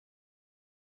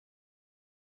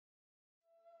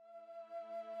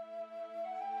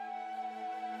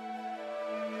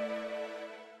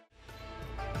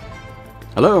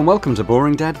Hello and welcome to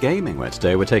Boring Dad Gaming, where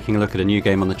today we're taking a look at a new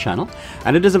game on the channel.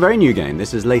 And it is a very new game.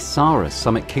 This is Laysara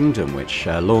Summit Kingdom, which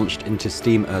launched into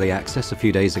Steam Early Access a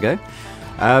few days ago.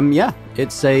 Yeah,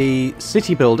 it's a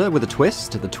city builder with a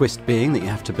twist. The twist being that you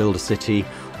have to build a city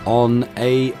on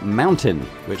a mountain,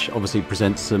 which obviously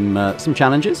presents some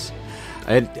challenges.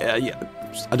 I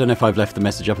don't know if I've left the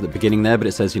message up at the beginning there, but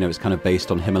it says, it's kind of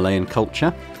based on Himalayan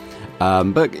culture.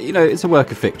 But, it's a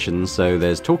work of fiction, so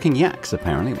there's talking yaks,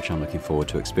 apparently, which I'm looking forward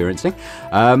to experiencing.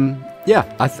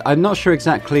 Yeah, I'm not sure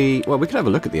exactly... Well, we could have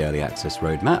a look at the early access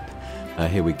roadmap.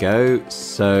 Here we go.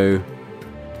 So,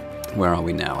 where are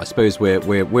we now? I suppose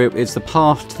it's the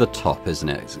path to the top, isn't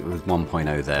it? With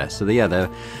 1.0 there. So, they're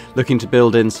looking to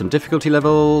build in some difficulty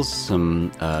levels,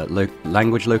 some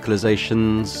language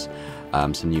localizations,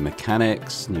 some new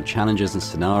mechanics, new challenges and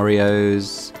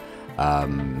scenarios.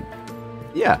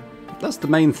 Yeah. That's the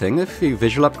main thing. A few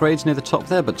visual upgrades near the top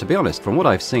there, but to be honest, from what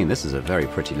I've seen, this is a very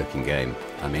pretty looking game.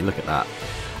 I mean, look at that.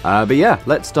 But yeah,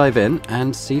 let's dive in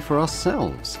and see for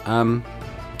ourselves.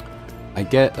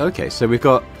 Okay, so we've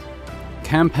got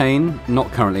campaign,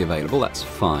 not currently available, that's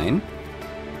fine.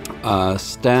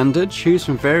 Standard, choose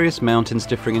from various mountains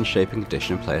differing in shape and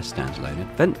condition and play a standalone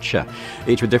adventure,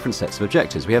 each with different sets of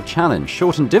objectives. We have challenge,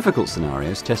 short and difficult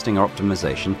scenarios, testing our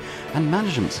optimization and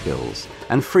management skills,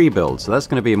 and free build, so that's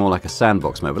going to be more like a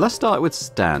sandbox mode. But let's start with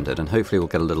standard, and hopefully we'll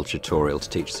get a little tutorial to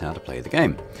teach us how to play the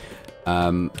game.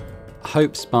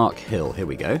 Hope Spark Hill, here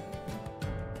we go.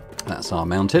 That's our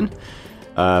mountain.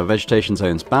 Vegetation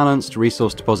zones balanced,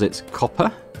 resource deposits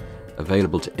copper.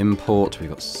 Available to import, we've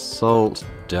got salt,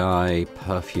 dye,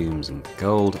 perfumes and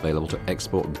gold. Available to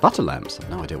export butter lamps. I've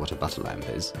no idea what a butter lamp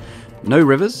is. No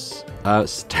rivers.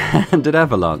 Standard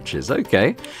avalanches.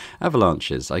 Okay.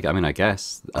 Avalanches. I mean, I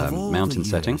guess. Mountain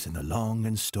setting. In the long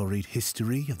and storied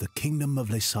history of the kingdom of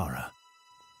Laysara,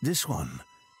 this one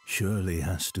surely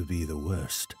has to be the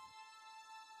worst.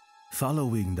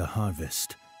 Following the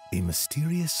harvest, a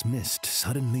mysterious mist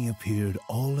suddenly appeared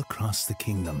all across the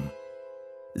kingdom.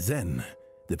 Then,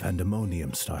 the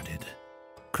pandemonium started.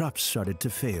 Crops started to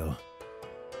fail.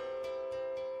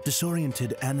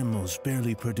 Disoriented animals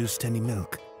barely produced any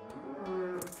milk.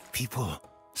 People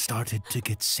started to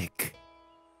get sick.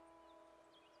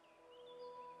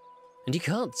 And you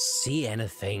can't see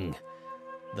anything.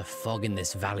 The fog in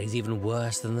this valley is even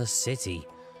worse than the city.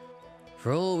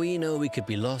 For all we know, we could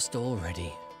be lost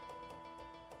already.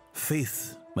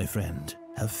 Faith, my friend,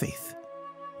 have faith.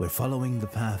 We're following the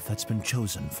path that's been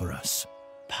chosen for us.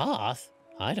 Path?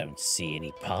 I don't see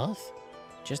any path.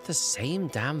 Just the same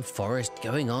damn forest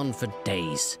going on for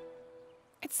days.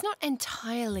 It's not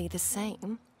entirely the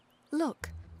same.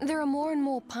 Look, there are more and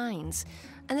more pines,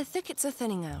 and the thickets are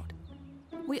thinning out.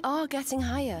 We are getting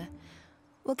higher.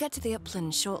 We'll get to the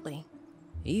uplands shortly.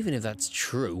 Even if that's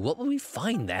true, what will we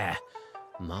find there?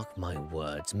 Mark my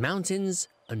words, mountains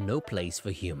are no place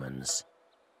for humans.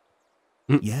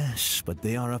 Yes, but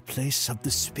they are a place of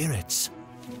the spirits.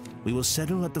 We will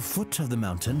settle at the foot of the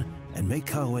mountain and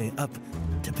make our way up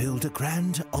to build a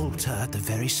grand altar at the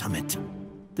very summit.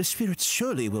 The spirits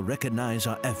surely will recognize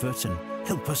our efforts and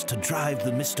help us to drive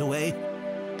the mist away.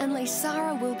 And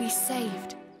Laysara will be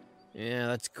saved. Yeah,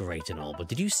 that's great and all, but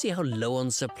did you see how low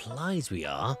on supplies we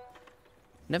are?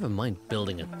 Never mind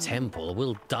building a temple,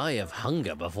 we'll die of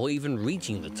hunger before even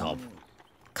reaching the top.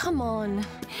 Come on,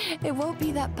 it won't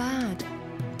be that bad.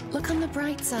 Look on the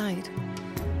bright side.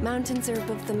 Mountains are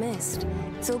above the mist,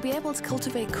 so we'll be able to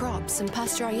cultivate crops and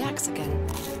pasture our yaks again.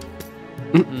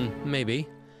 Maybe.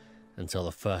 Until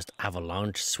the first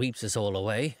avalanche sweeps us all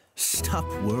away. Stop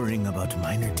worrying about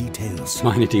minor details.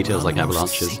 Minor details like We're on the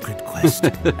most avalanches. Sacred quest,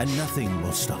 and nothing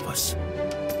will stop us.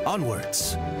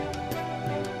 Onwards.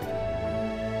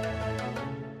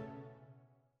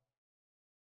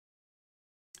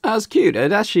 That's cute.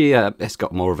 It actually, it's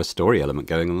got more of a story element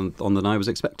going on than I was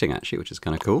expecting, actually, which is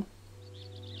kind of cool.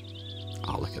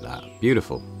 Oh, look at that.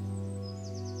 Beautiful.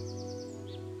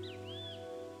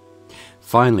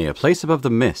 Finally, a place above the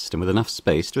mist and with enough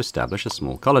space to establish a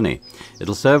small colony.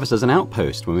 It'll serve us as an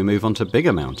outpost when we move on to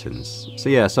bigger mountains. So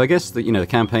yeah, so I guess that, the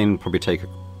campaign will probably take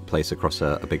place across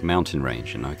a big mountain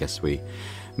range, and I guess we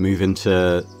move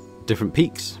into different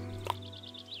peaks.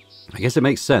 I guess it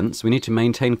makes sense. We need to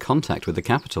maintain contact with the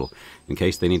capital in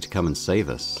case they need to come and save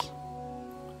us.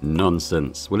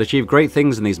 Nonsense. We'll achieve great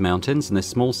things in these mountains, and this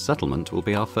small settlement will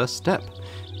be our first step.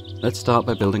 Let's start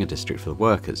by building a district for the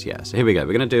workers. Yeah, so here we go.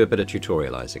 We're going to do a bit of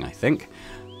tutorializing, I think.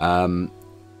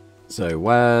 So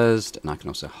where's... And I can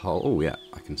also hold... Oh, yeah,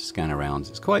 I can scan around.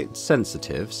 It's quite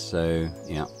sensitive, so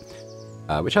yeah.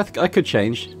 Which I could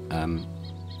change.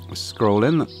 We'll scroll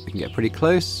in. We can get pretty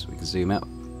close. We can zoom out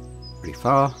pretty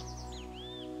far.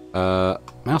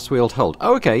 Mouse wheel to hold.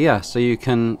 Oh, okay, yeah. So you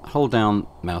can hold down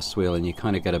mouse wheel and you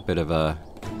kind of get a bit of an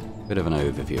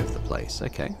overview of the place.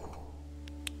 Okay.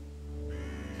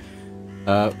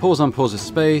 Pause on pause of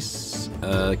space.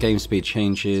 Game speed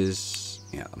changes.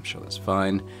 Yeah, I'm sure that's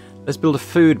fine. Let's build a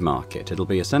food market. It'll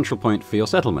be a central point for your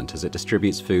settlement as it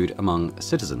distributes food among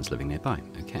citizens living nearby.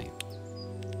 Okay.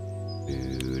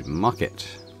 Food market.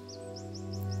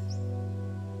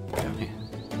 Down here.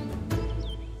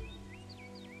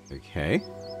 Okay.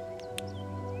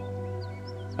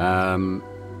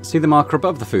 See the marker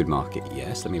above the food market?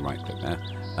 Yes, let me right click there.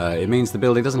 It means the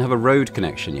building doesn't have a road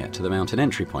connection yet to the mountain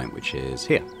entry point, which is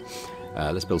here.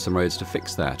 Let's build some roads to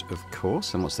fix that, of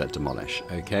course. And what's that? Demolish.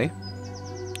 Okay.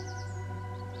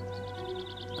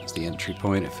 That's the entry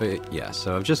point. Yeah,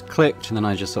 so I've just clicked and then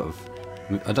I just sort of...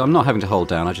 I'm not having to hold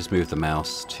down, I just move the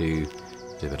mouse to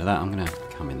do a bit of that. I'm going to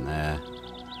come in there.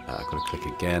 I've got to click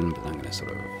again, but I'm going to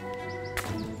sort of...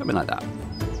 something like that.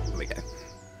 There we go.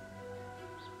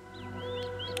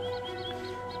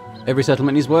 Every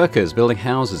settlement needs workers. Building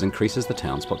houses increases the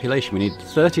town's population. We need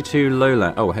 32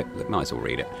 lowland... Oh, heck, might as well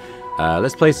read it.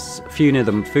 Let's place a few near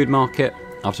the food market.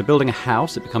 After building a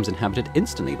house, it becomes inhabited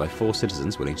instantly by 4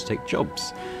 citizens willing to take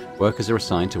jobs. Workers are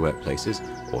assigned to workplaces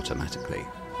automatically.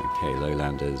 Okay,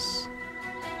 lowlanders.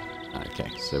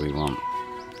 Okay, so we want...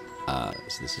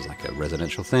 so this is like a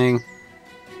residential thing.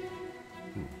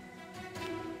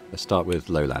 Let's start with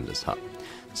lowlanders hut.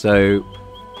 So...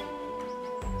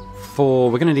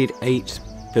 we're going to need 8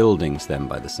 buildings then,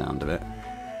 by the sound of it.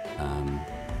 Can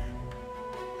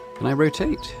I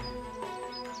rotate?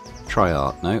 Try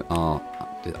art. No, art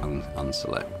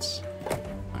unselects.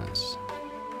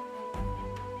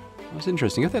 That's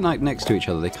interesting. If they're like next to each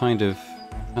other, they kind of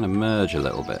merge a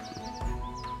little bit.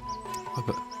 Oh,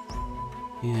 but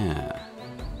yeah.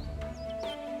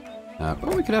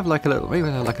 Well, we could have like a little, maybe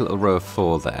like a little row of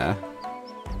 4 there,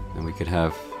 and we could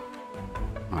have.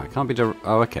 Oh, it can't be.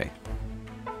 Oh, okay.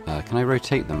 Can I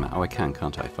rotate the map? Oh, I can,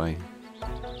 can't I? If I...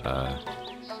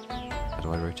 how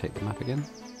do I rotate the map again?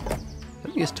 I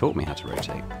don't think it's taught me how to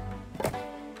rotate.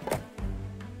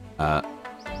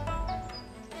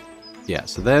 Yeah,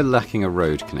 so they're lacking a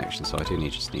road connection, so I do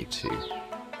just need to...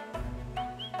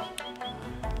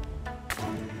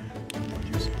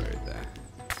 Just a road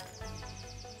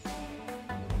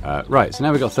there. Right, so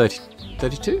now we've got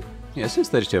 32? Yeah, it says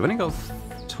 32. I've only got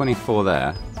 24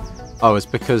 there. Oh, it's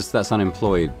because that's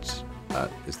unemployed,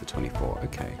 is the 24.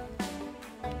 Okay.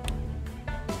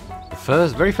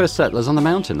 The very first settlers on the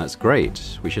mountain. That's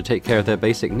great. We should take care of their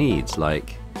basic needs,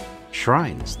 like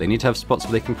shrines. They need to have spots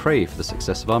where they can pray for the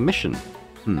success of our mission.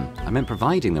 I meant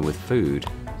providing them with food.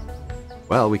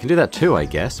 Well, we can do that too, I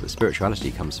guess, but spirituality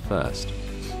comes first.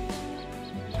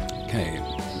 Okay.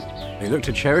 They look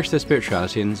to cherish their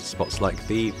spirituality in spots like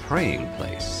the praying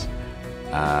place.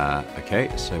 Okay,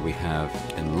 so we have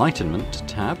Enlightenment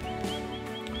tab.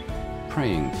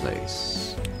 Praying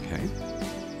place. Okay.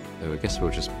 So I guess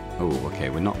we'll just... Oh, okay,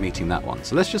 we're not meeting that one.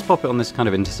 So let's just pop it on this kind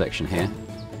of intersection here.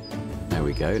 There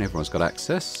we go, and everyone's got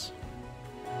access.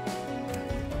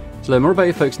 So more about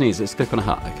your folks' needs. Let's click on a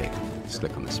hut. Okay, let's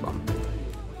click on this one.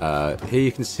 Here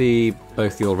you can see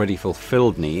both the already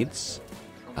fulfilled needs,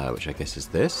 which I guess is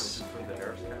this.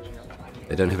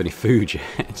 They don't have any food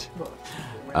yet.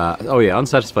 Oh yeah,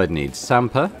 unsatisfied needs.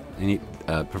 Sampa, you need,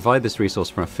 provide this resource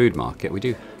from a food market. We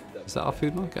do. Is that our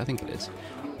food market? I think it is.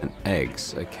 And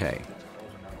eggs. Okay.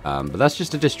 But that's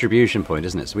just a distribution point,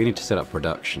 isn't it? So we need to set up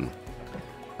production.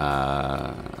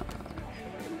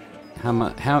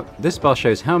 This bar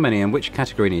shows how many and which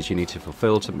category needs you need to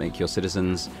fulfill to make your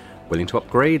citizens willing to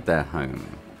upgrade their home.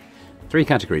 3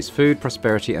 categories: food,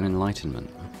 prosperity, and enlightenment.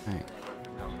 Okay.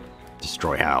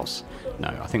 Destroy house. No,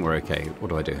 I think we're okay. What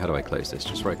do I do? How do I close this?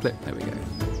 Just right click. There we go.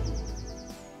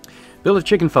 Build a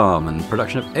chicken farm and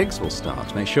production of eggs will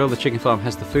start. Make sure the chicken farm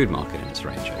has the food market in its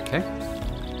range, okay?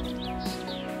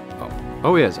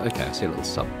 Oh yes, okay, I see a little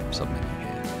sub-menu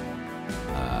here.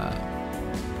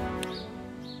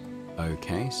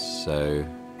 Okay, so...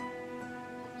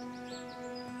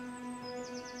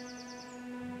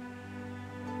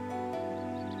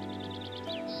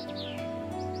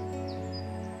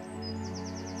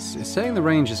 It's saying the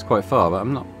range is quite far, but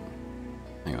I'm not...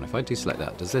 Hang on, if I deselect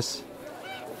that, does this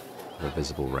have a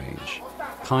visible range?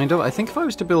 Kind of. I think if I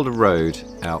was to build a road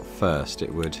out first,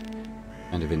 it would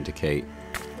kind of indicate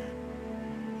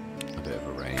a bit of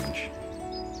a range.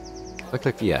 If I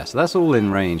click, yeah, so that's all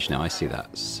in range now, I see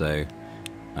that. So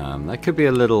that could be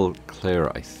a little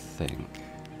clearer, I think.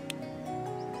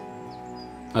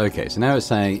 Okay, so now it's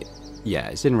saying, yeah,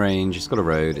 it's in range, it's got a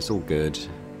road, it's all good.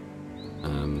 I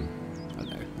don't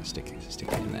know, stick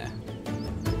it in there.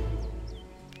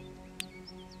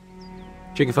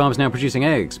 Chicken farm is now producing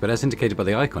eggs, but as indicated by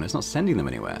the icon, it's not sending them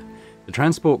anywhere. The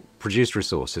transport produced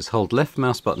resources. Hold left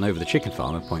mouse button over the chicken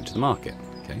farm and point to the market.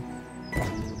 Okay.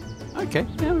 Okay,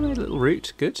 yeah, we made a little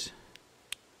route. Good.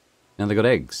 Now they've got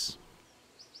eggs.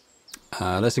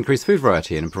 Let's increase food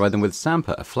variety and provide them with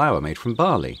sampa, a flour made from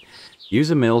barley. Use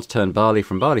a mill to turn barley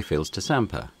from barley fields to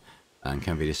sampa, and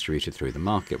can be distributed through the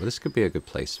market. Well, this could be a good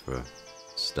place for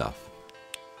stuff.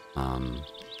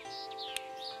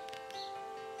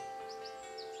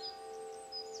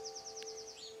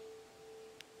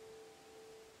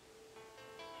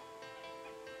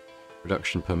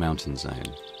 Production per mountain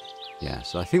zone. Yeah,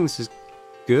 so I think this is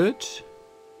good.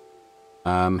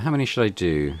 How many should I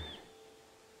do?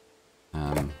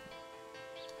 I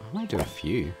might do a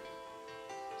few.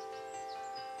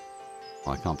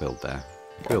 Oh, I can't build there.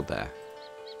 Build there.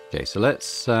 Okay, so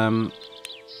let's then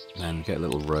get a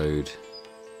little road.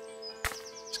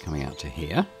 It's coming out to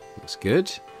here. Looks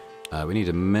good. We need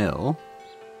a mill.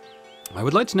 I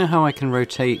would like to know how I can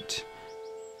rotate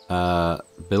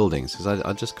buildings, because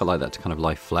I just like that to kind of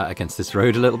lie flat against this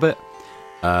road a little bit.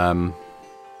 Hang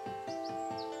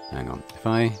on. If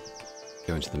I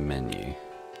go into the menu,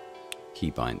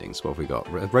 key bindings, what have we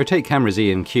got? Rotate cameras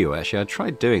E and Q. Actually, I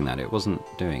tried doing that. It wasn't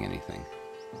doing anything.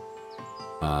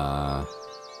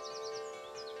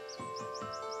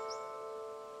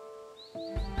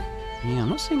 Yeah, I'm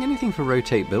not seeing anything for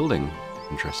rotate building,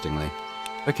 interestingly.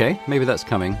 Okay, maybe that's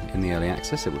coming in the early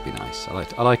access. It would be nice. I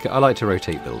like to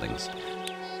rotate buildings.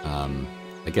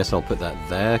 I guess I'll put that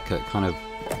there. It kind of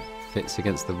fits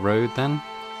against the road then.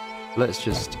 Let's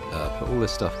just put all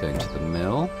this stuff going to the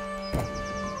mill.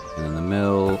 And then the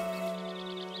mill...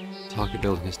 Target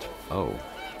building is... Oh.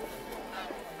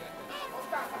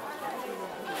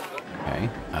 Okay.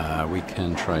 We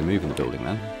can try moving the building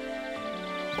then.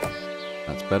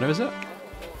 That's better, is it?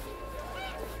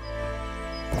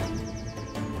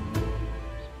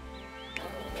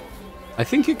 I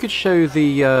think it could show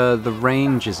the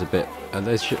ranges a bit.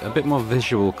 There's a bit more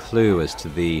visual clue as to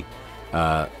the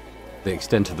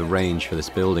extent of the range for this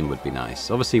building would be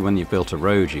nice. Obviously, when you've built a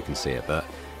road, you can see it, but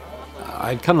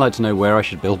I'd kind of like to know where I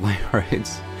should build my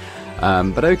roads.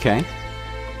 But okay.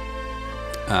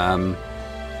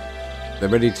 They're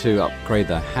ready to upgrade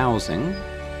their housing.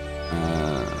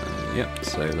 Yep,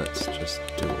 so let's just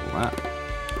do all that.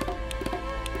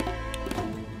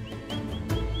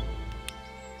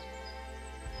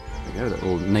 There we go,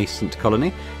 little nascent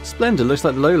colony. Splendid, looks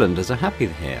like the lowlanders are happy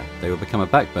here. They will become a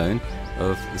backbone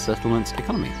of the settlement's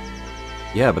economy.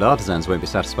 Yeah, but artisans won't be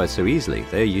satisfied so easily.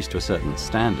 They're used to a certain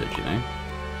standard, you know.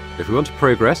 If we want to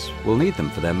progress, we'll need them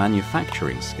for their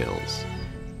manufacturing skills.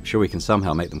 I'm sure we can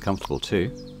somehow make them comfortable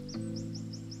too.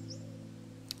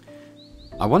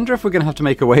 I wonder if we're going to have to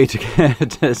make a way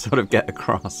to sort of get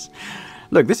across.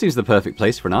 Look, this seems the perfect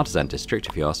place for an artisan district,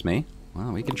 if you ask me.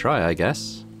 Well, we can try, I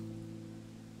guess.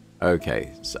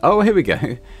 Okay, so, oh, here we go. We're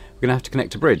going to have to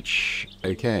connect a bridge.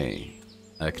 Okay.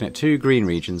 Connect two green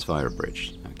regions via a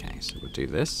bridge. Okay, so we'll do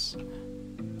this.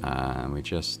 We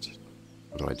just...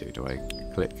 What do I do? Do I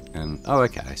click and... Oh,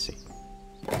 okay, I see.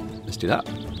 Let's do that.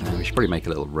 We should probably make a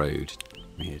little road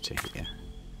from here to here.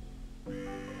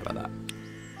 How about that?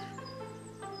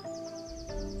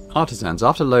 Artisans,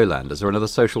 after lowlanders, are another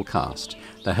social caste.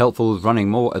 They're helpful with running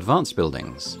more advanced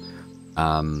buildings.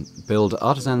 Build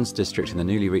artisans district in the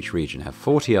newly reached region. Have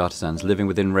 40 artisans living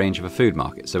within range of a food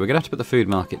market. So we're going to have to put the food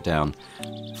market down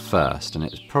first, and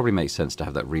it probably makes sense to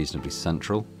have that reasonably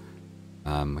central.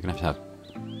 We're going to have...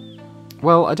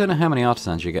 Well, I don't know how many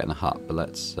artisans you get in a hut, but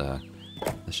let's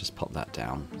just pop that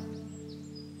down.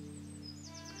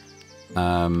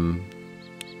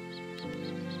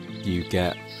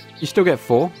 You still get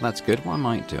 4. That's good. What I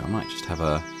might do, I might just have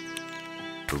a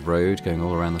road going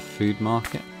all around the food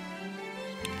market.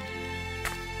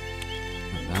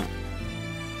 Like that.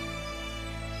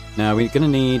 Now we're going to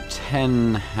need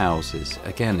 10 houses.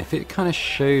 Again, if it kind of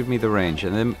showed me the range,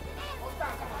 and then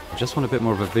I just want a bit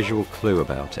more of a visual clue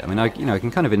about it. I mean, I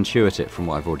can kind of intuit it from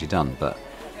what I've already done, but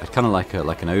I'd kind of like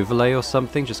an overlay or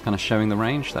something, just kind of showing the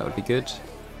range. That would be good.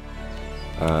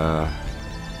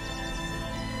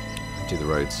 Do the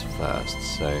roads first,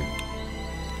 so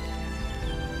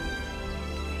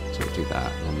we'll do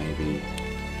that, and then maybe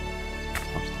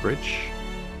up to the bridge.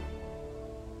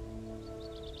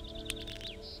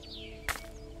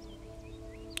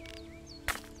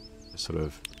 Sort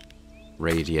of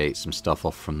radiate some stuff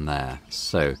off from there.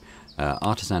 So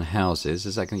artisan houses,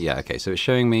 is that going to... Yeah, okay, so it's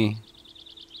showing me...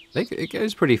 It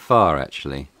goes pretty far,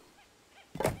 actually.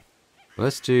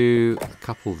 Let's do a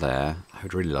couple there. I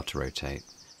would really love to rotate.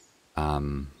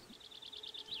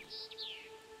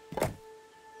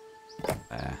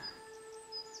 There.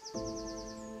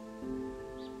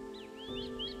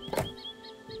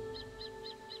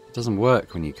 It doesn't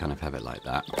work when you kind of have it like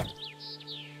that.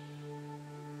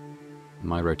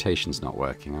 My rotation's not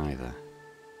working either.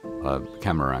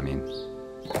 Camera, I mean.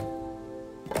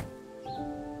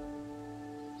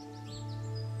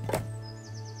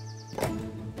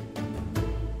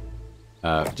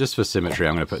 Just for symmetry,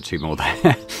 I'm going to put 2 more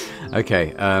there.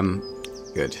 Okay,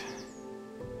 good.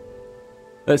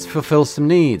 Let's fulfill some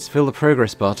needs. Fill the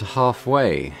progress bar to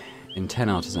halfway in 10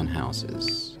 artisan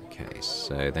houses. Okay,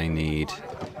 so they need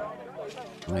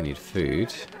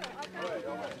food.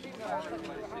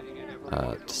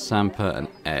 Sampa and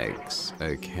eggs.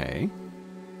 Okay.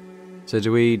 So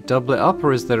do we double it up,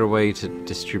 or is there a way to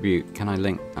distribute? Can I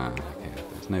link? Okay.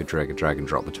 There's no drag and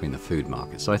drop between the food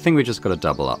markets. So I think we just got to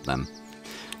double up them.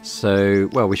 So,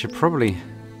 well, we should probably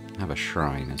have a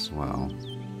shrine as well.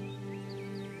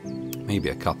 Maybe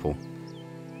a couple.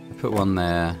 I put one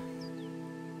there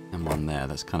and one there.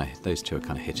 That's kind of, those two are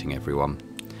kind of hitting everyone.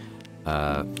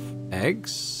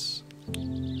 Eggs.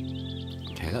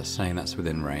 Okay, that's saying that's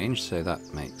within range, so that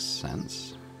makes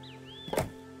sense.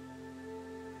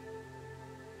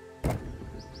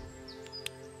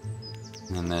 And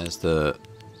then there's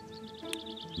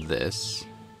this.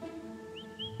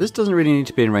 This doesn't really need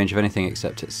to be in range of anything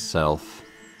except itself.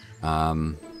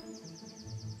 What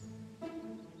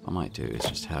I might do is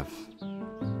just have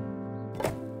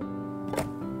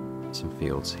some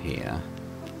fields here.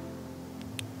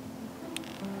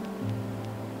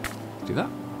 Do that.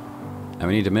 And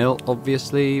we need a mill,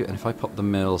 obviously, and if I pop the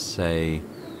mill, say,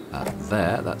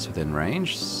 there, that's within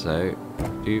range, so,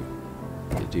 do.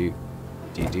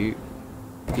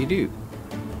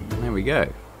 There we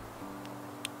go.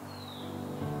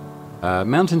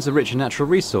 Mountains are rich in natural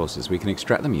resources. We can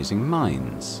extract them using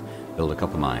mines. Build a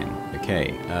copper mine.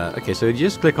 Okay, okay, so you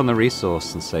just click on the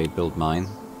resource and say, build mine.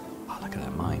 Oh, look at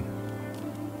that mine.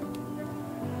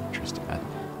 Interesting. I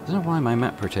don't know why my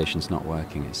map rotation's not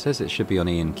working. It says it should be on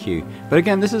E and Q. But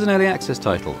again, this is an early access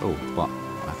title. Oh, what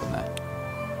happened there?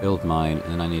 Build mine,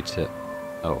 and then I need to...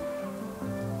 Oh.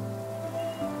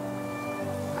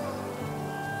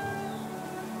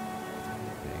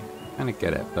 Okay. I kind of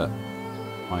get it, but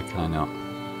why can I not?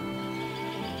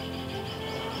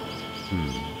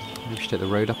 Maybe we should take the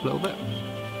road up a little bit.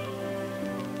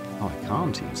 Oh, I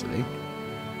can't easily.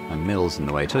 My mill's in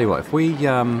the way. Tell you what, if we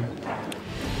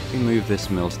move this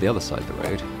mill to the other side of the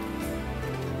road,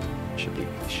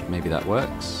 maybe that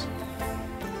works.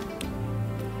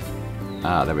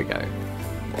 Ah, there we go.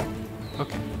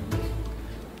 Okay.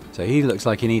 So he looks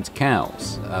like he needs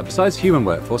cows. Besides human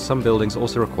workforce, some buildings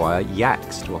also require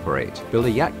yaks to operate. Build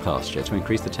a yak pasture to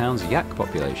increase the town's yak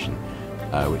population,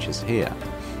 which is here.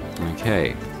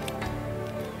 Okay.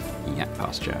 Yak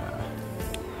pasture.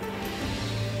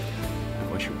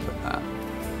 Where should we put that?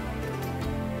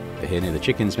 Here near the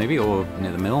chickens, maybe, or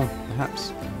near the mill,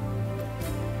 perhaps.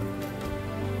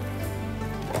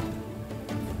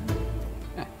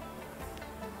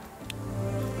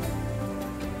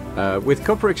 With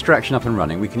copper extraction up and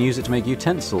running, we can use it to make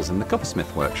utensils in the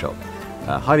coppersmith workshop.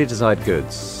 Highly desired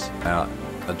goods are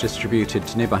distributed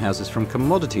to nearby houses from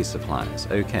commodity suppliers.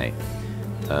 Okay.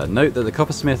 Note that the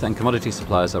coppersmith and commodity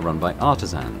suppliers are run by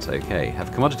artisans. Okay.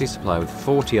 Have commodity supply with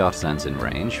 40 artisans in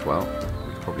range. Well,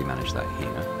 we could probably manage that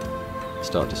here.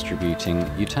 Start distributing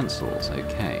utensils.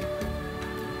 Okay.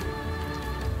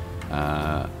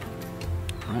 Right.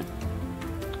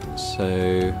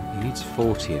 So he needs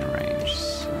 40 in range.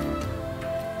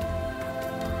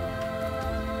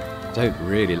 Don't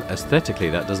really, aesthetically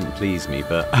that doesn't please me,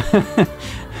 but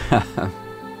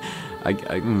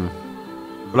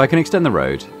well, I can extend the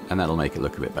road and that'll make it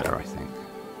look a bit better, I think.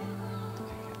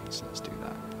 Okay, so let's do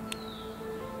that.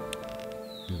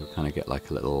 We'll kind of get like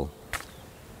a little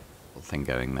thing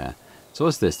going there. So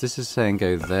what's this? This is saying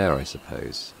go there, I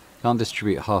suppose. Can't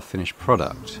distribute half-finished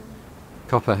product.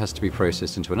 Copper has to be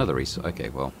processed into another resource. Okay,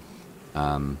 well,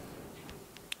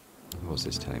 what's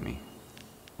this telling me?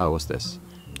 Oh, what's this?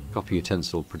 Copper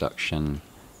utensil production,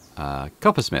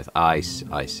 coppersmith. I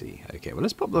see. Okay, well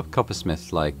let's pop the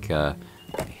coppersmith like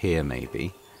here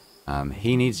maybe.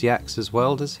 He needs yaks as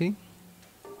well, does he?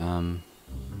 Okay,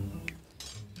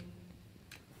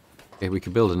 we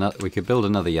could build another. We could build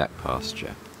another yak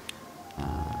pasture.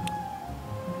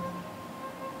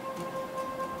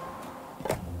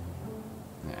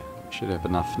 Yeah, we should have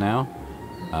enough now.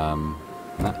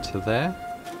 That to there,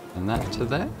 and that to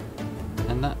there,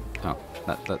 and that. Oh,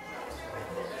 that. What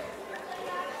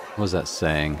was that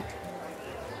saying?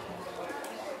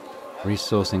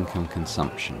 Resource income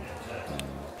consumption.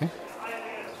 Okay.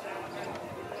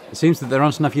 It seems that there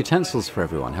aren't enough utensils for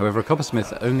everyone. However, a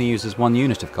coppersmith only uses 1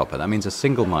 unit of copper. That means a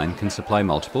single mine can supply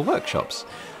multiple workshops.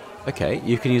 Okay,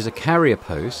 you can use a carrier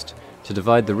post to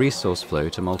divide the resource flow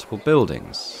to multiple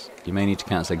buildings. You may need to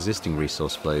cancel existing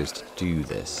resource flows to do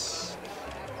this.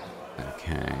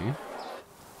 Okay.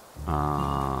 What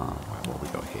have we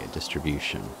got here?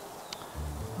 Distribution.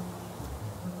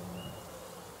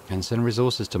 Can send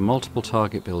resources to multiple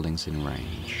target buildings in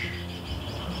range.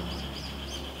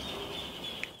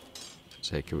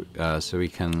 So we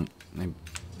can...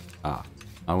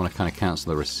 I want to kind of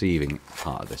cancel the receiving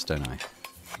part of this, don't I?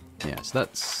 Yeah, so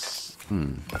that's...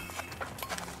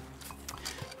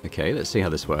 Okay, let's see how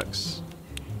this works.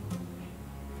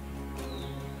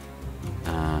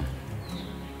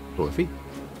 Or if he...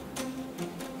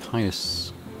 kind of...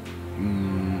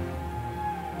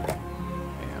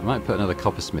 yeah, I might put another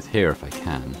coppersmith here if I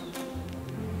can.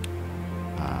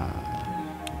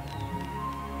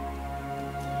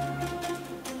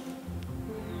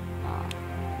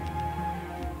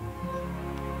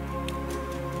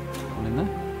 One in there.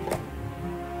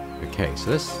 Okay,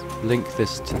 so let's link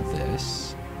this to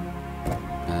this.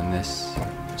 And this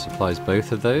supplies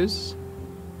both of those.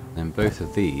 And both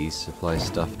of these supply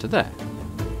stuff to there.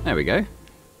 There we go.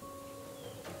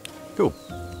 Cool.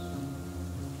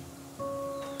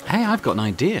 Hey, I've got an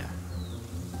idea.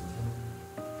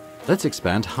 Let's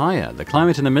expand higher. The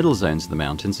climate in the middle zones of the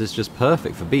mountains is just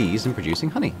perfect for bees and producing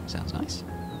honey. Sounds nice.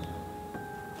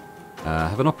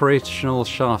 Have an operational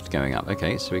shaft going up.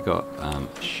 Okay, so we've got a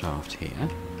shaft here.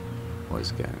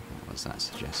 What's that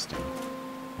suggesting?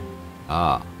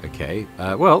 Ah, okay.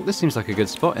 Well, this seems like a good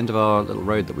spot. End of our little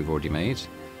road that we've already made.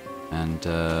 And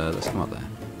let's come up there.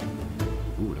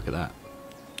 Ooh, look at that.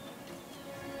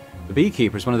 The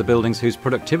beekeeper is one of the buildings whose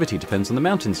productivity depends on the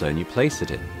mountain zone you place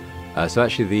it in. So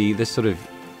actually this sort of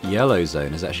yellow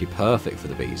zone is actually perfect for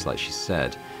the bees, like she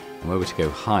said. And were we to go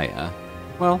higher,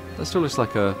 well, that still looks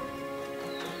like a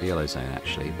yellow zone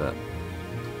actually, but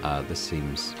this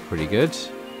seems pretty good.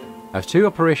 I have 2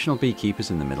 operational beekeepers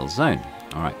in the middle zone.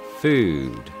 Alright,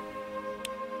 food.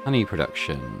 Honey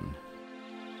production.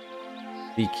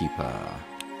 Beekeeper.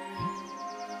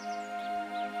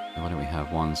 Why don't we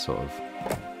have one sort of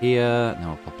here? Now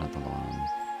we'll pop another one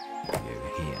over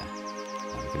here.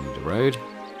 Now we're going to need a road.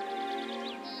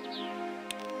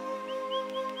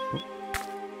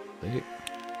 There we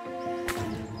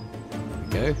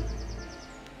go.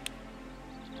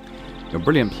 Your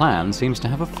brilliant plan seems to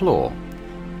have a flaw.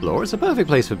 Flaw? It's a perfect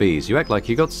place for bees. You act like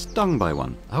you got stung by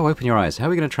one. Oh, open your eyes. How are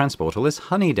we going to transport all this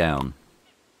honey down?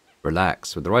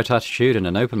 Relax. With the right attitude and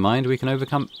an open mind, we can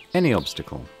overcome any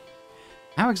obstacle.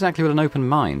 How exactly will an open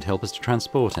mind help us to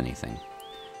transport anything?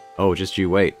 Oh, just you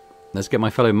wait. Let's get my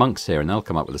fellow monks here and they'll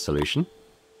come up with a solution.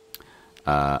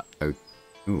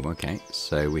 Okay.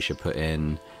 So we should put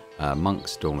in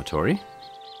monk's dormitory.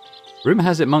 Rumour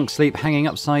has it monks sleep hanging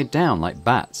upside down like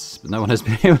bats, but no one has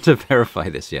been able to verify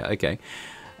this yet. Okay.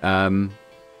 Oh,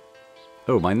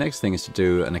 my next thing is to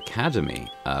do an academy,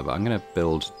 but I'm going to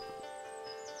build...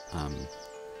 I'm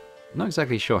not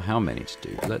exactly sure how many to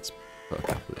do, but let's put a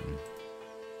couple in.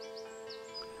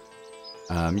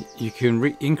 You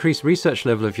can increase research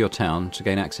level of your town to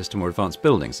gain access to more advanced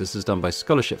buildings. This is done by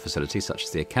scholarship facilities such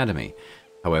as the academy.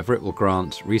 However, it will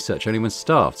grant research only when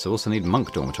staffed, so also need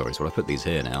monk dormitories. Well, I put these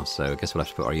here now, so I guess we'll have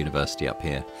to put our university up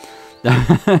here.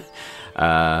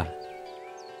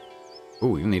 Oh,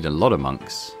 we need a lot of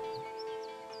monks.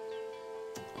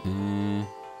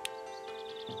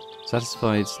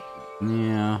 Satisfied...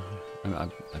 Yeah...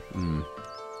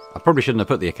 I probably shouldn't have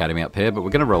put the academy up here, but we're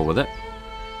going to roll with it.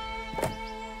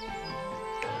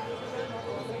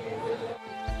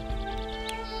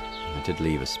 I did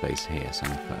leave a space here, so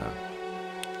I'm going to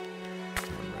put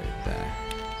a road there.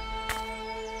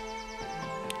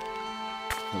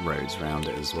 The roads round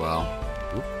it as well.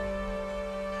 Oop.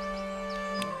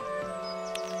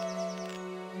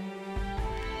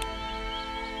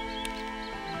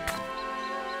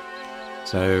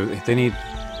 So if they need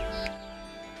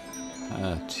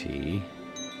 30.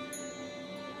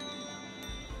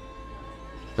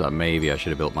 I feel like maybe I should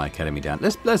have built my academy down.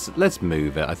 Let's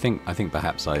move it. I think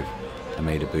perhaps I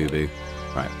made a boo-boo.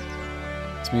 Right.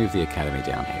 Let's move the academy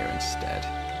down here instead.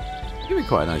 Give me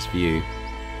quite a nice view.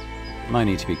 Might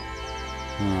need to be...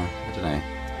 I don't know.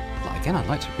 Well, again, I'd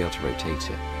like to be able to rotate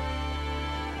it.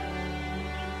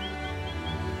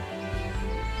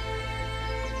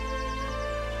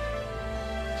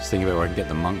 Just thinking about where I can get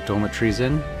the monk dormitories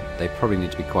in. They probably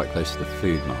need to be quite close to the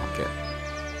food market.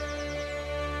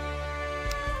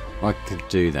 What I could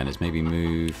do then is maybe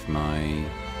move my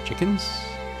chickens.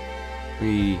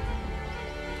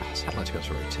 So I'd like to be able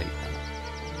to rotate them.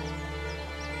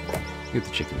 Move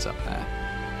the chickens up there.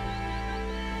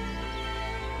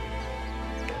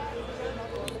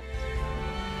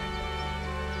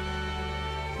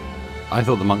 I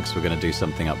thought the monks were going to do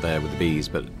something up there with the bees,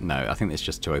 but no, I think it's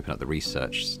just to open up the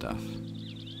research stuff.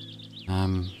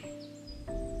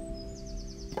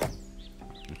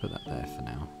 Put that there for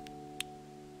now.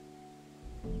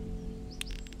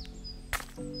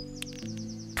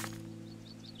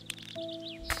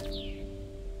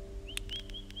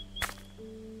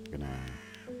 I'm gonna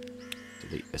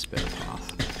delete this bit of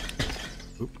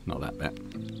path. Oop, not that bit.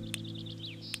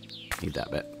 Need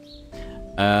that bit.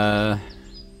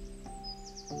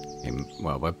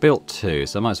 Well, we're built 2,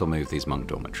 so I might as well move these monk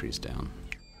dormitories down.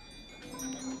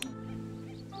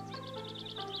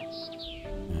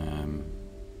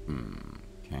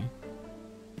 Okay.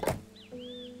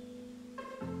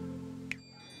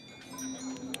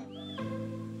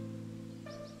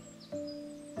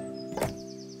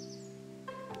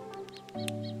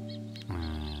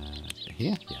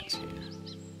 Here? Yeah, it's here.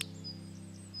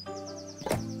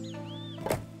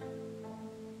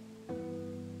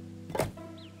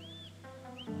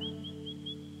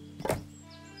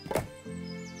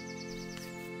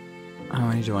 How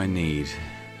many do I need?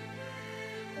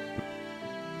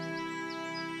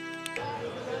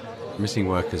 Missing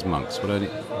workers, monks. What do I need?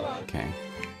 Okay.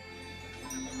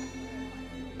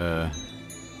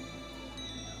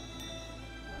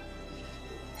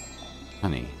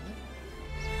 Honey.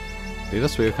 See,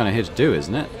 that's what we're kind of here to do,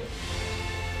 isn't it?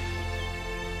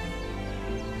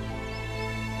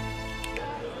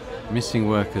 Missing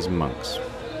workers, monks.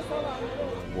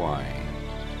 Why?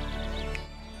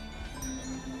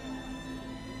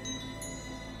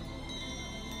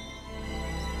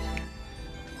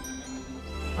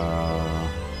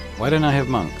 Why don't I have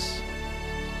monks?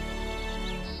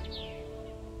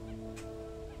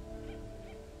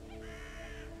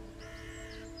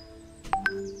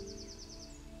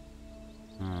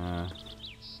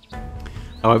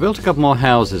 Oh, I built a couple more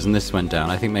houses and this went down.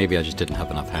 I think maybe I just didn't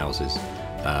have enough houses.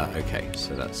 Okay,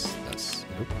 so that's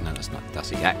oh, no, that's not.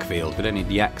 That's a yak field. We don't need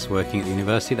yaks working at the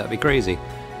university. That'd be crazy.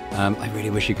 I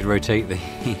really wish you could rotate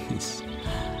these.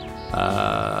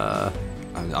 I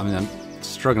mean, I'm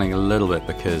struggling a little bit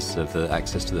because of the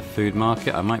access to the food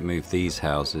market. I might move these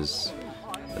houses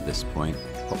at this point.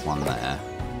 Put one there.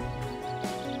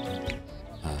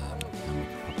 And we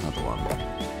can put another one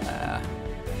there.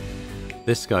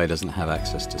 This guy doesn't have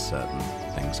access to certain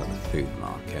things like the food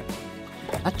market.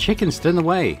 That chicken's still in the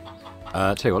way.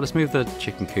 Tell you what, let's move the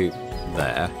chicken coop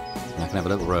there. And I can have a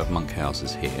little row of monk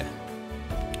houses here.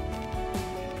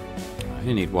 I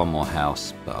only need one more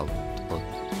house, but I'll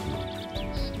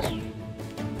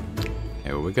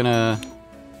okay, well, we're gonna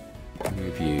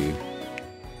move you.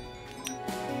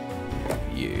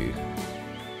 You.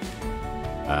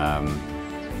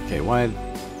 Okay, why?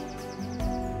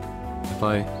 If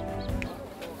I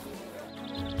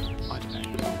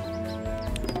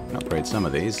don't know. Upgrade some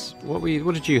of these.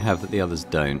 What did you have that the others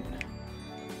don't?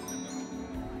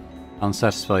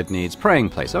 Unsatisfied needs. Praying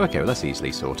place. Oh, okay, well that's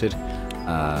easily sorted. We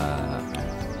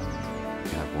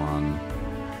have one.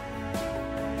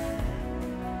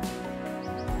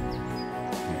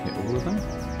 Can we hit all of them?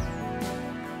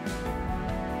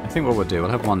 I think what we'll do,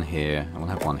 we'll have one here, and we'll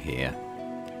have one here.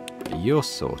 You're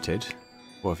sorted.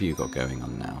 What have you got going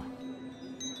on now?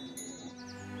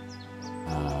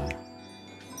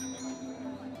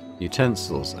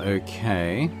 Utensils,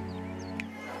 okay.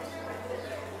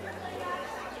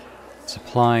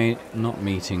 Supply not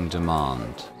meeting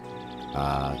demand.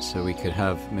 So we could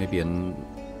have maybe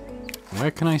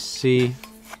where can I see?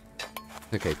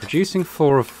 Okay, producing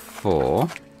 4 of 4.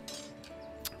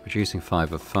 Producing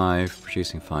 5 of 5.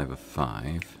 Producing 5 of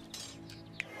 5.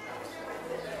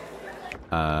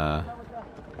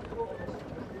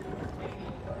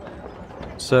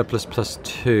 Surplus plus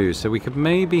 2. So we could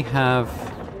maybe have...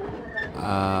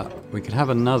 we could have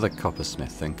another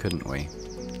coppersmith then, couldn't we?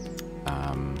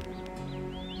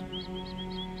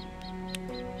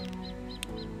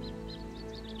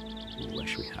 Where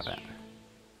should we have it?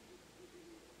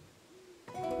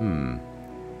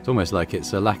 It's almost like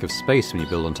it's a lack of space when you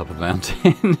build on top of a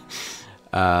mountain.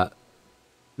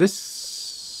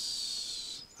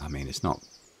 This... I mean, it's not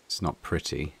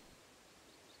pretty.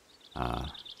 I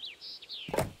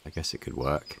guess it could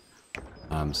work.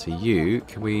 So you,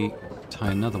 can we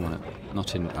tie another one at,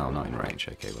 not in range,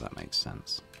 okay, well that makes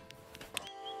sense.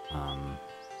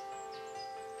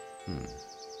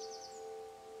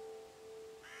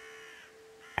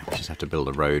 We just have to build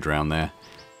a road around there.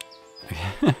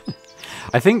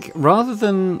 I think rather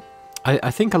than,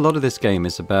 I think a lot of this game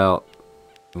is about,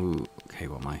 ooh, okay,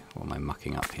 what am I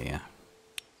mucking up here?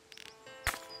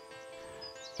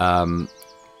 Kind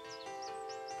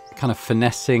of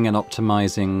finessing and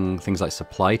optimizing things like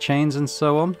supply chains and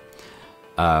so on.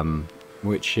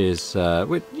 which is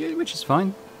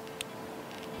fine.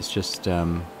 It's just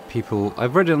people.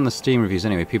 I've read it on the Steam reviews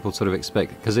anyway. People sort of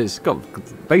expect, because it's got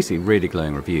basically really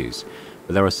glowing reviews,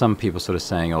 but there are some people sort of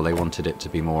saying, oh, they wanted it to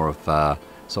be more of a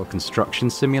sort of construction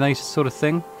simulator sort of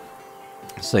thing.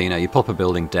 So, you know, you pop a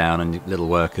building down and little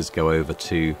workers go over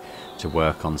to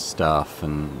work on stuff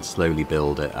and slowly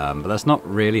build it. But that's not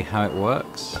really how it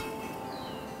works.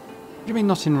 What do you mean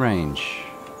not in range?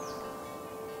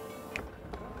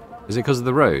 Is it because of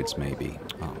the roads, maybe?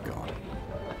 Oh, God.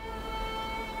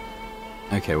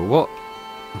 Okay, well, what...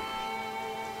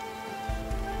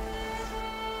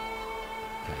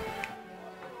 Okay.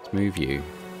 Let's move you.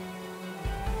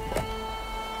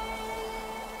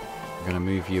 I'm going to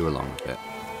move you along a bit.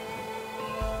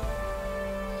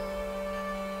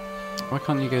 Why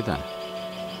can't you go there?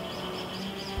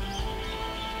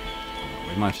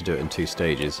 We might have to do it in 2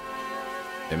 stages.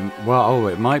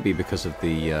 It might be because of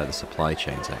the supply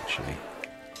chains, actually.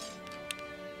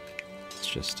 Let's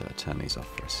just turn these off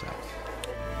for a sec.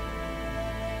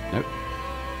 Nope.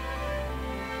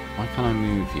 Why can't I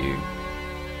move you?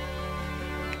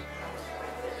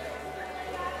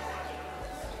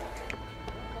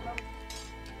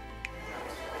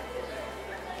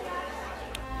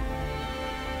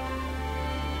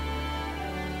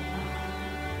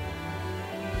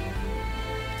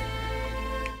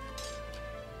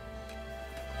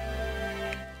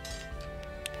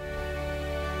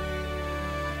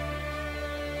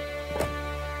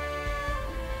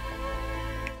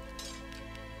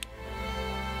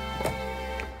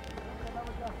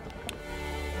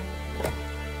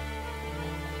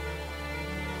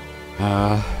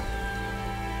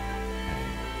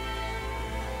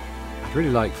 I'd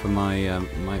really like for my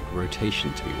my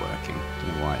rotation to be working.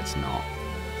 Don't know why it's not.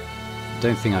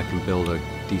 Don't think I can build a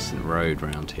decent road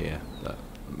around here, but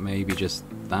maybe just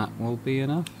that will be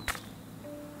enough.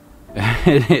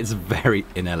 It's very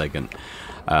inelegant,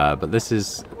 but this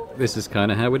is kind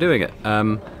of how we're doing it.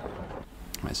 Right,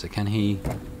 so can he?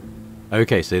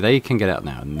 Okay, so they can get out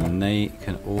now, and they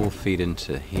can all feed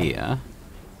into here.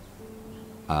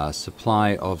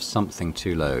 Supply of something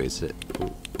too low. Is it?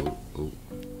 Ooh.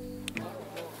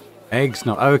 Eggs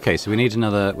not. Oh, okay, so we need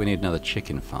another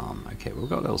chicken farm. Okay, we've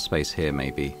got a little space here,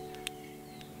 maybe.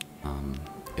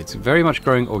 It's very much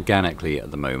growing organically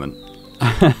at the moment,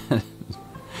 I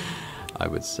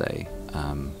would say.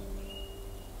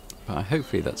 But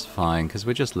hopefully that's fine because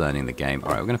we're just learning the game. All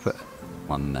right, we're going to put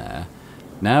one there.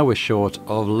 Now we're short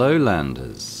of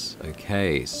lowlanders.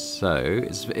 Okay, so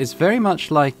it's very much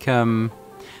like. I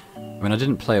mean, I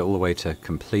didn't play it all the way to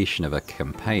completion of a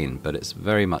campaign, but it's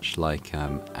very much like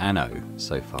Anno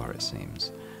so far, it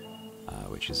seems,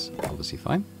 which is obviously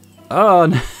fine. Oh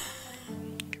no!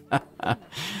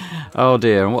 Oh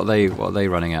dear! And what are they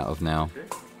running out of now?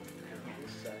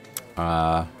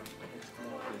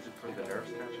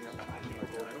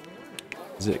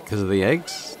 Is it because of the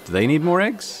eggs? Do they need more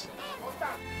eggs?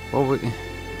 Well, okay.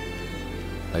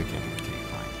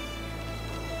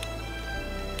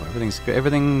 Everything's good.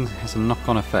 Everything has a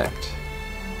knock-on effect,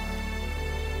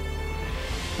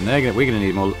 and we're gonna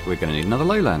need more. We're gonna need another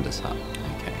lowlanders hut.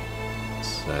 Okay,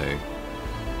 so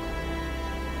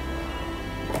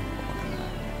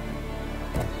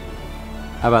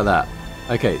how about that?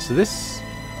 Okay, so this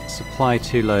supply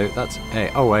too low. That's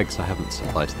eggs I haven't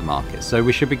supplied to the market, so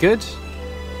we should be good.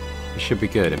 We should be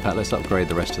good. In fact, let's upgrade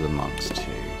the rest of the monks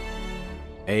too.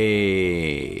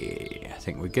 I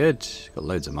think we're good. Got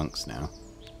loads of monks now.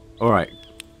 Alright,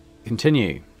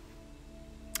 continue.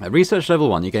 At research level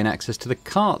 1, you gain access to the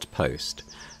cart post.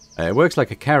 It works like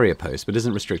a carrier post, but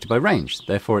isn't restricted by range.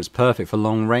 Therefore, it's perfect for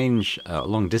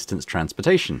long-distance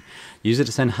transportation. Use it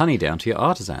to send honey down to your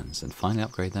artisans and finally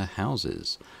upgrade their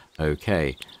houses.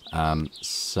 Okay,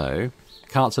 so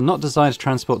carts are not designed to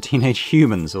transport teenage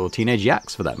humans, or teenage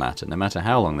yaks for that matter, no matter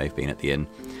how long they've been at the inn.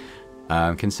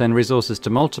 Can send resources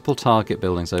to multiple target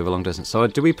buildings over long distance. So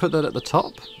do we put that at the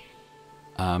top?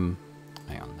 Hang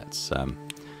on, let's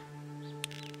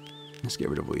get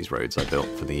rid of all these roads I built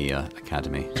for the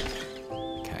academy.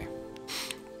 Okay.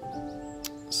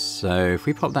 So if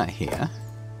we pop that here,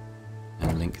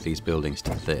 and link these buildings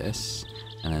to this,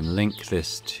 and then link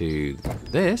this to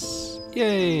this,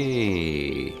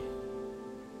 yay!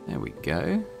 There we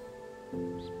go.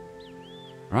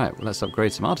 Right, well let's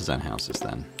upgrade some artisan houses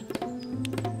then.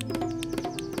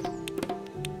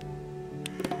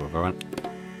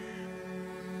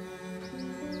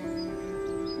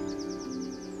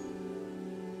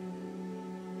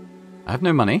 I have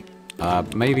no money.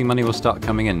 Maybe money will start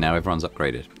coming in now everyone's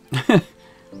upgraded.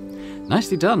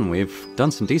 Nicely done. We've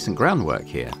done some decent groundwork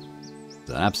here.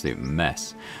 an absolute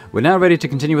mess. We're now ready to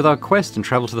continue with our quest and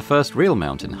travel to the first real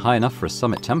mountain, high enough for a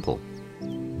summit temple.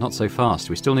 Not so fast.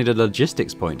 We still need a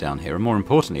logistics point down here, and more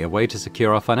importantly, a way to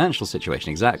secure our financial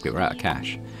situation. Exactly, we're out of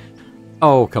cash.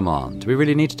 Oh, come on. Do we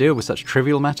really need to deal with such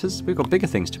trivial matters? We've got bigger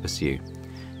things to pursue.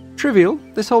 Trivial?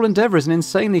 This whole endeavour is an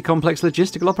insanely complex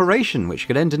logistical operation, which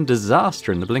could end in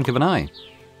disaster in the blink of an eye.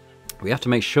 We have to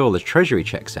make sure the treasury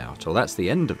checks out, or that's the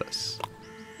end of us.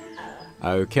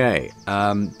 Okay.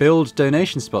 Build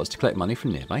donation spots to collect money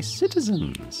from nearby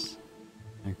citizens.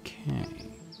 Okay.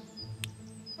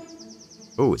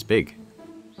 Oh, it's big.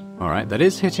 Alright, that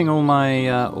is hitting all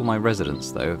my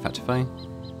residents, though. In fact, if I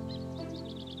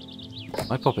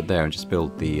pop it there and just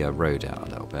build the road out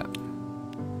a little bit.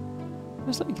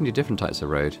 Looks like you can do different types of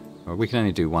road. Or we can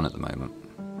only do one at the moment.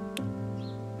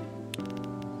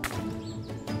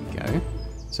 Go.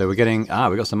 So we're getting... Ah,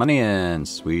 we got some money in.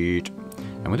 Sweet.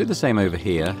 And we'll do the same over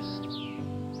here.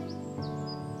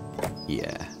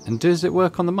 Yeah. And does it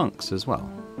work on the monks as well?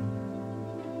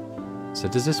 So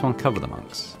does this one cover the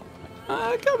monks?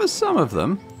 It covers some of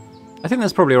them. I think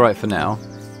that's probably alright for now.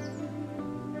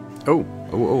 Oh.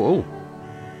 Oh.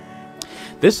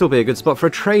 This will be a good spot for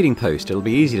a trading post. It'll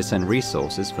be easy to send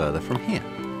resources further from here.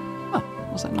 Ah,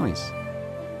 what's that noise?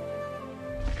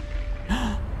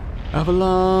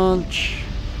 Avalanche!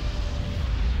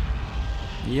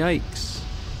 Yikes.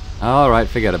 Alright,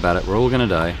 forget about it. We're all gonna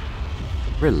die.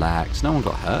 Relax, no one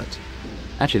got hurt.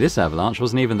 Actually, this avalanche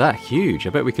wasn't even that huge.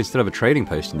 I bet we could still have a trading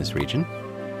post in this region.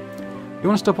 You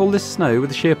want to stop all this snow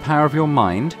with the sheer power of your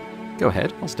mind? Go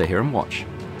ahead, I'll stay here and watch.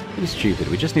 Pretty stupid,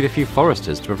 we just need a few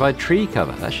foresters to provide tree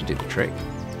cover. That should do the trick.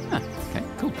 Ah, okay,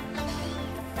 cool.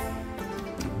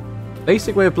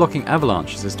 Basic way of blocking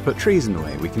avalanches is to put trees in the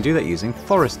way. We can do that using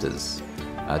foresters.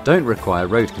 Don't require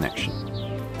road connection.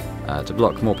 To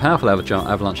block more powerful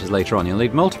avalanches later on, you'll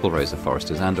need multiple rows of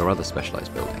foresters and or other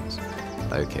specialised buildings.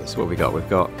 Okay, so what have we got? We've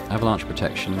got avalanche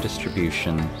protection,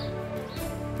 distribution,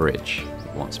 bridge.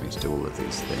 It wants me to do all of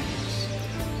these things.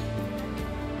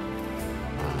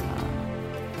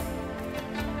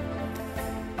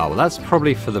 Oh, well, that's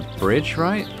probably for the bridge,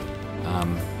 right?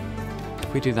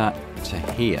 If we do that to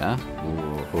here...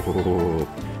 Ooh,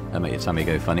 that'll make your tummy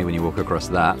go funny when you walk across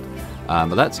that.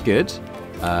 But that's good.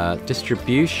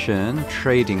 Distribution,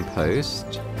 trading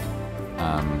post.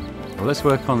 Well, let's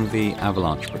work on the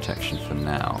avalanche protection for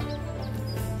now.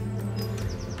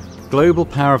 Global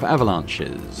power of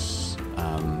avalanches.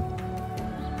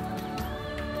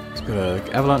 It's got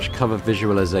an avalanche cover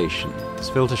visualization. This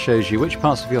filter shows you which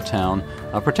parts of your town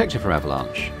are protected from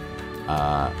avalanche.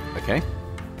 Okay.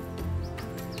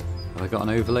 Have I got an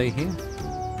overlay here?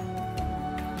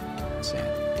 Let's see.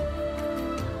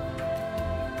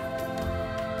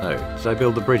 Oh, did I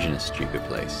build the bridge in a stupid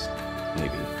place?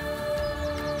 Maybe.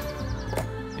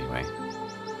 Anyway.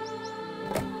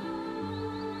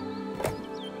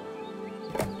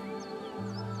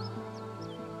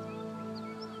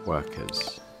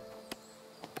 Workers.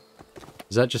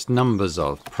 Is that just numbers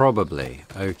of? Probably.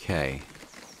 Okay.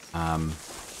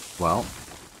 Well,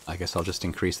 I guess I'll just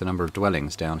increase the number of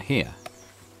dwellings down here.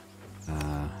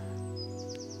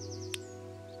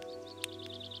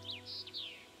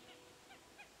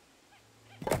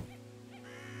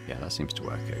 Yeah, that seems to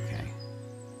work okay.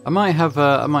 I might have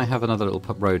another little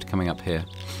road coming up here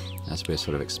as we're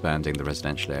sort of expanding the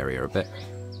residential area a bit.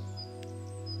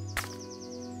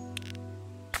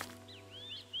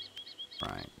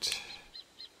 Right.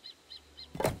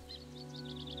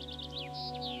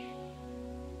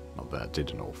 Not that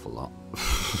did an awful lot.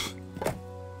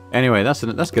 Anyway,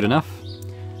 that's good enough.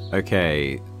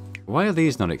 Okay, why are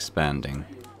these not expanding?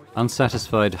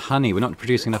 Unsatisfied honey. We're not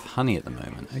producing enough honey at the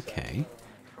moment. Okay.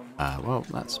 Well,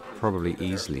 that's probably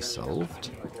easily solved.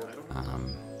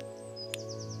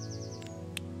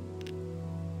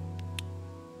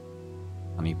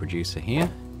 Honey producer here.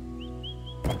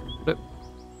 But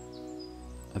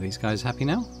are these guys happy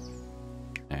now?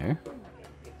 No.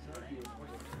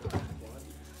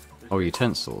 Oh,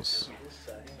 utensils.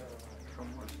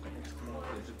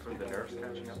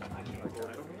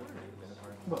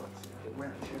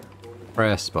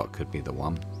 Prayer spot could be the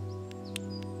one.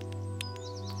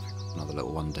 Another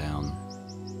little one down.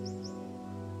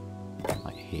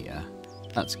 Like here.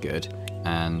 That's good.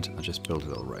 And I'll just build a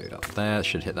little road up there.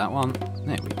 Should hit that one.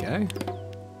 There we go.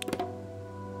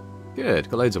 Good.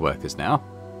 Got loads of workers now.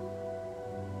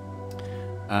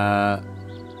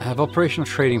 Have operational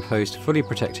trading post fully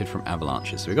protected from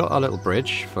avalanches. So we got our little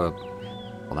bridge for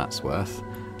all that's worth.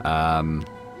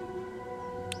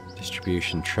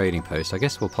 Distribution trading post. I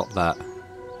guess we'll pop that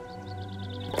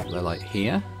like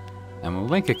here. And we'll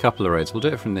make a couple of roads. We'll do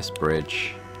it from this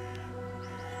bridge.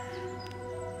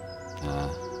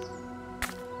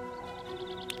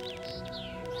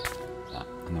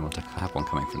 want to have one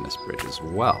coming from this bridge as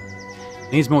well.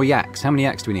 Needs more yaks. How many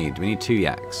yaks do we need? We need 2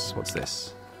 yaks. What's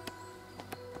this?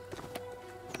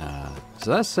 So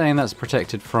that's saying that's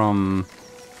protected from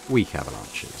weak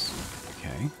avalanches.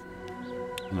 Okay.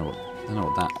 I don't know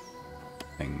what that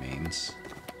thing means.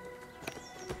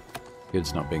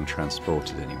 Goods not being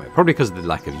transported anyway. Probably because of the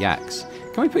lack of yaks.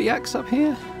 Can we put yaks up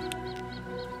here?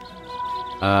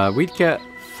 We'd get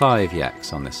 5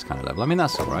 yaks on this kind of level. I mean,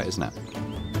 that's alright, isn't it?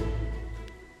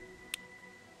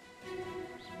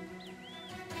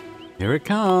 Here it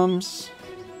comes.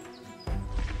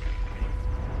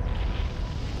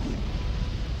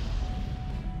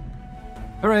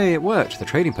 Hooray, it worked. The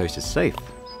trading post is safe.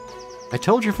 I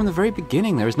told you from the very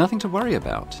beginning there is nothing to worry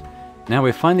about. Now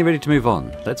we're finally ready to move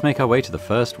on. Let's make our way to the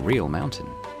first real mountain.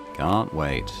 Can't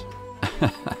wait.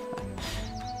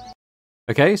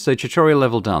 Okay, so tutorial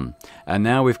level done. And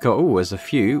now we've got, there's a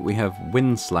few. We have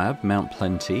Wind Slab, Mount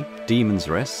Plenty, Demon's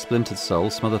Rest, Splintered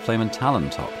Soul, Smothered Flame, and Talon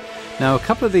Top. Now, a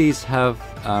couple of these have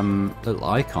little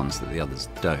icons that the others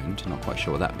don't. I'm not quite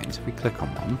sure what that means. If we click on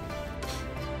one.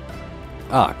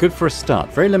 Good for a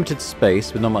start. Very limited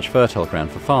space with not much fertile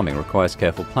ground for farming. Requires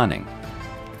careful planning.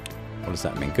 What does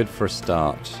that mean? Good for a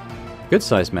start.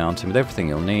 Good-sized mountain with everything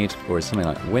you'll need, or is something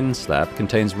like Wind Slab,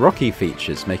 contains rocky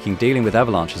features, making dealing with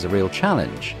avalanches a real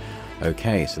challenge.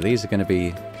 Okay, so these are going to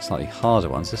be slightly harder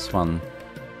ones. This one,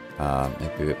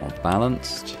 maybe a bit more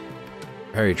balanced.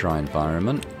 Very dry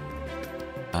environment.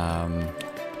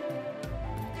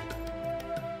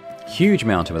 Huge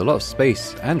mountain with a lot of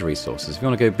space and resources. If you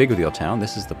want to go big with your town,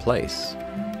 this is the place.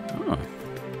 Oh.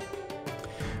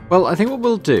 Well, I think what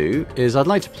we'll do is I'd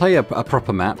like to play a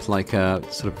proper map, like a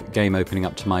sort of game opening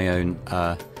up to my own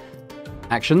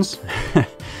actions.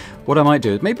 What I might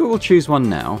do is maybe we'll choose one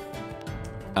now.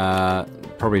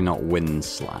 Probably not Wind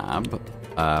Slab.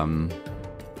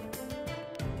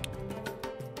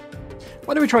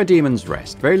 Why don't we try Demon's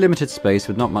Rest? Very limited space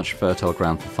with not much fertile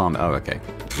ground for farming. Oh, okay.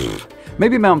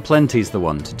 Maybe Mount Plenty's the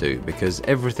one to do, because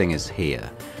everything is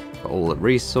here. Got all the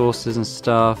resources and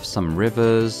stuff, some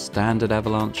rivers, standard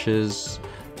avalanches.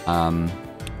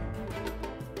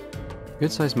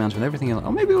 Good-sized mountain with everything else.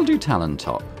 Oh, maybe we'll do Talon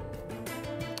Top.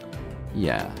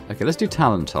 Yeah. Okay, let's do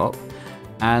Talon Top.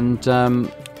 And, okay,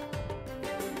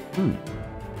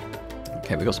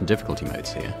 we've got some difficulty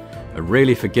modes here. A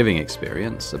really forgiving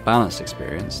experience, a balanced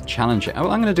experience, challenging. Oh,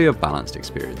 well, I'm going to do a balanced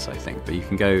experience, I think, but you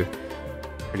can go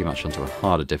pretty much onto a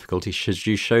harder difficulty should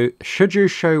you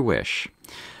show wish.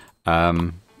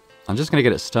 I'm just going to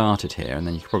get it started here, and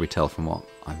then you can probably tell from what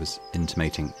I was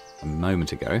intimating a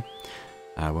moment ago.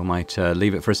 We might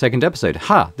leave it for a second episode.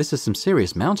 Ha! This is some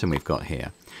serious mountain we've got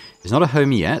here. It's not a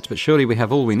home yet, but surely we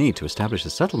have all we need to establish a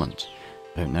settlement.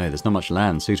 I don't know, there's not much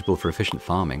land suitable for efficient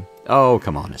farming. Oh,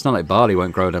 come on, it's not like barley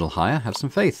won't grow a little higher. Have some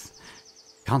faith.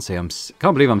 Can't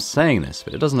believe I'm saying this,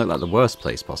 but it doesn't look like the worst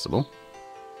place possible.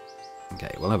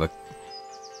 Okay, we'll have a...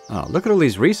 Oh, look at all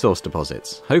these resource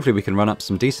deposits. Hopefully we can run up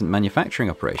some decent manufacturing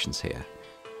operations here.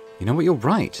 You know what, you're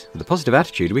right. With a positive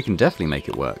attitude, we can definitely make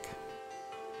it work.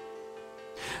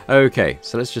 Okay,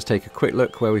 so let's just take a quick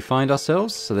look where we find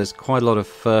ourselves. So there's quite a lot of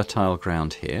fertile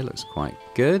ground here. Looks quite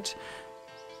good.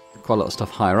 Quite a lot of stuff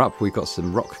higher up. We've got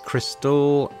some rock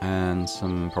crystal and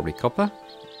some probably copper.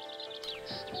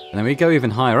 And then we go even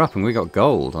higher up and we got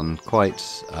gold on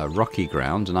quite rocky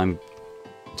ground. And in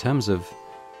terms of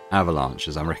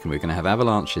avalanches, I reckon we're going to have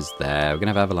avalanches there. We're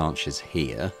going to have avalanches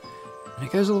here. And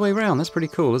it goes all the way around. That's pretty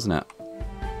cool, isn't it?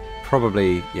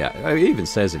 Probably, yeah. It even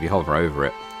says if you hover over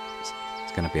it,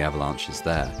 it's going to be avalanches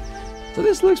there. So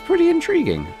this looks pretty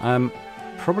intriguing.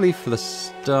 Probably for the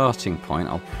starting point,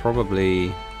 I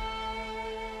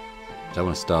don't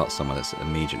want to start somewhere that's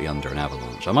immediately under an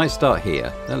avalanche. I might start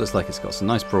here. That looks like it's got some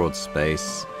nice broad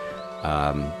space.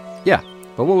 Yeah,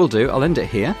 but what we'll do, I'll end it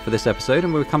here for this episode,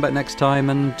 and we'll come back next time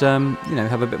and you know,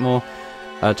 have a bit more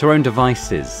to our own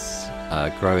devices,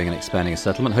 growing and expanding a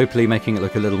settlement. Hopefully, making it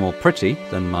look a little more pretty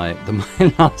than my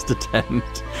last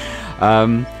attempt.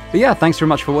 But yeah, thanks very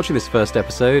much for watching this first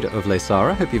episode of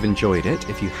Laysara. Hope you've enjoyed it.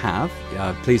 If you have,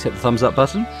 please hit the thumbs up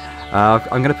button.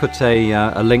 I'm going to put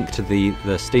a link to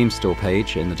the Steam store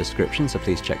page in the description, so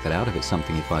please check that out if it's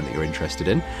something you find that you're interested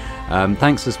in.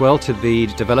 Thanks as well to the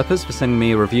developers for sending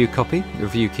me a review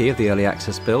key of the early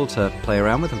access build to play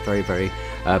around with. I'm very, very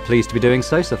pleased to be doing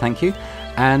so thank you.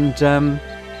 And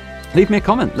leave me a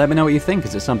comment. Let me know what you think.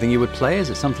 Is it something you would play? Is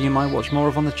it something you might watch more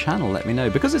of on the channel? Let me know.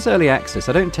 Because it's early access,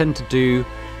 I don't tend to do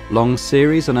long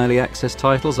series on early access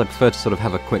titles. I prefer to sort of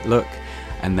have a quick look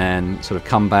and then sort of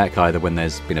come back either when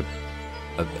there's been a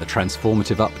a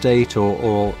transformative update,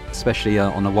 or especially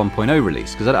on a 1.0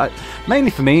 release. Because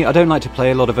mainly for me, I don't like to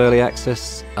play a lot of early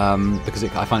access because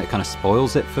I find it kind of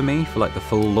spoils it for me for like the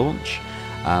full launch.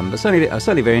 But certainly, I'm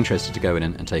certainly very interested to go in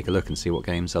and take a look and see what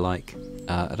games are like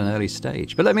at an early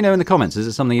stage. But let me know in the comments. Is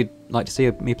it something you'd like to see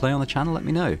me play on the channel? Let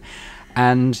me know.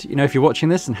 And, you know, if you're watching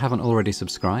this and haven't already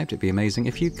subscribed, it'd be amazing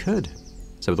if you could.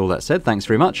 So with all that said, thanks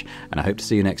very much, and I hope to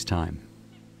see you next time.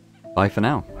 Bye for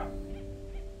now.